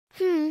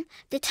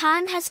the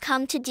time has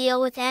come to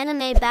deal with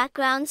anime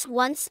backgrounds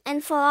once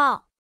and for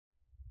all.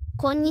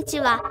 こんにち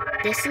は、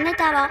デスネ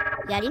タロ、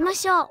やりま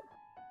しょう。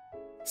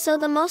So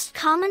the most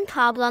common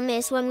problem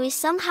is when we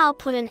somehow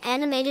put an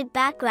animated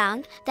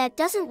background that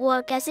doesn't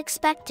work as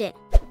expected.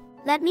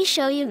 Let me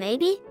show you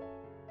maybe?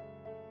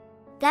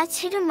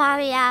 That's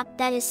Hidamari app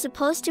that is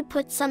supposed to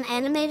put some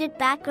animated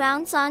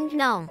backgrounds on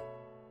GNOME.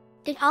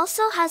 It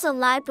also has a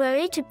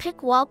library to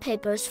pick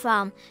wallpapers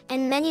from,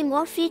 and many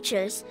more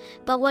features,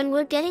 but when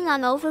we're getting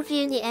on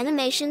overview the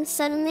animation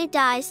suddenly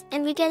dies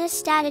and we get a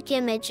static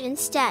image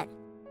instead.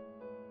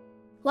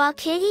 While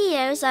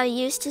KDEs are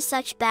used to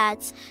such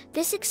bads,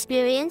 this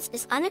experience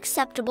is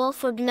unacceptable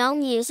for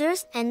GNOME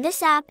users and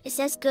this app is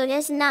as good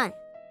as none.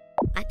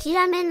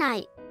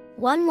 Akiramenai.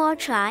 One more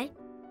try.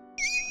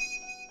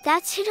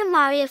 That's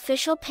Hidamari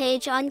official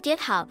page on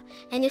GitHub,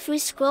 and if we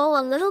scroll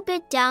a little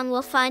bit down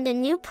we'll find a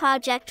new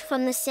project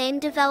from the same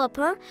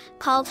developer,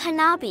 called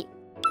Hanabi.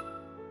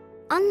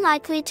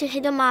 Unlikely to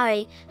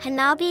Hidamari,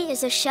 Hanabi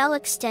is a shell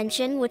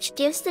extension which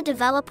gives the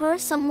developer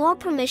some more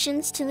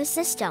permissions to the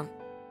system.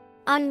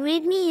 On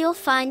README you'll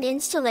find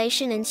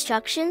installation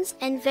instructions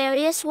and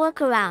various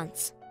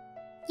workarounds.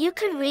 You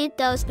could read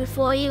those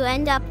before you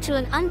end up to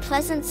an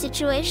unpleasant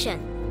situation.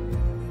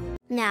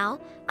 Now,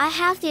 I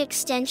have the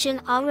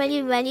extension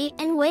already ready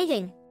and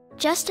waiting.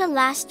 Just a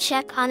last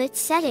check on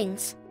its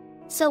settings.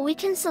 So we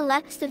can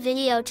select the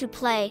video to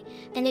play,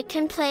 and it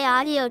can play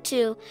audio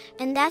too,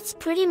 and that's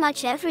pretty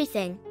much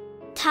everything.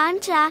 Time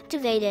to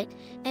activate it,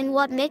 and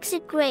what makes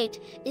it great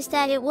is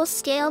that it will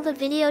scale the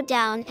video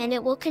down and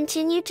it will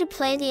continue to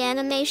play the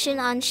animation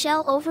on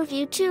shell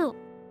overview too.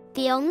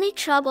 The only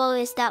trouble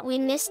is that we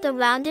miss the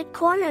rounded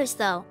corners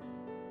though.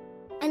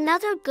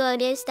 Another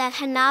good is that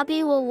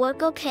Hanabi will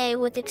work okay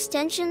with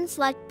extensions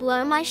like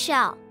Blur My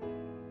Shell.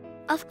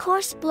 Of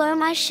course Blur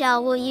My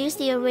Shell will use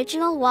the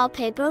original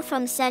wallpaper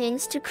from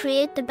settings to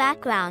create the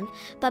background,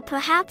 but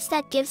perhaps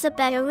that gives a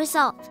better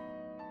result.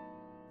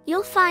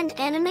 You'll find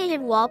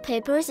animated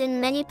wallpapers in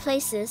many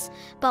places,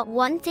 but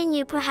one thing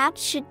you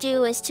perhaps should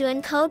do is to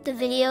encode the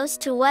videos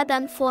to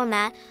WebM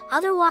format,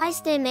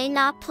 otherwise they may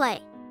not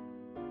play.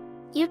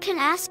 You can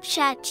ask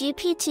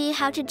ChatGPT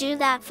how to do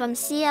that from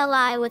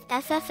CLI with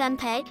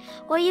FFmpeg,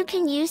 or you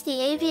can use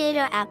the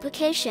Aviator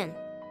application.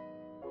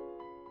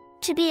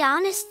 To be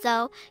honest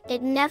though,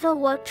 it never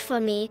worked for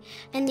me,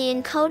 and the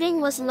encoding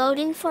was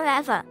loading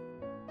forever.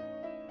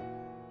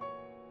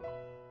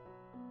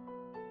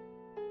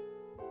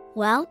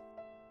 Well,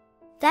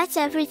 that's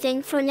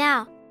everything for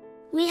now.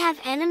 We have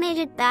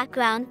animated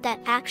background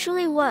that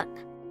actually work.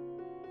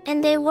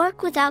 And they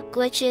work without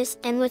glitches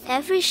and with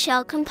every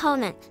shell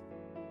component.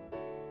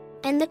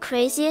 And the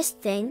craziest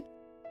thing?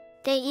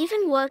 They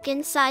even work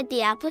inside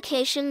the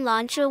application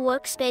launcher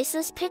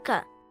workspace's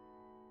picker.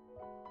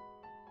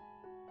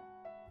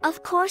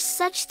 Of course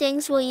such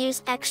things will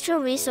use extra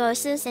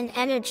resources and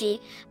energy,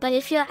 but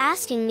if you're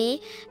asking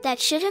me, that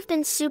should have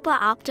been super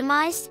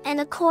optimized and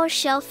a core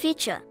shell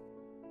feature.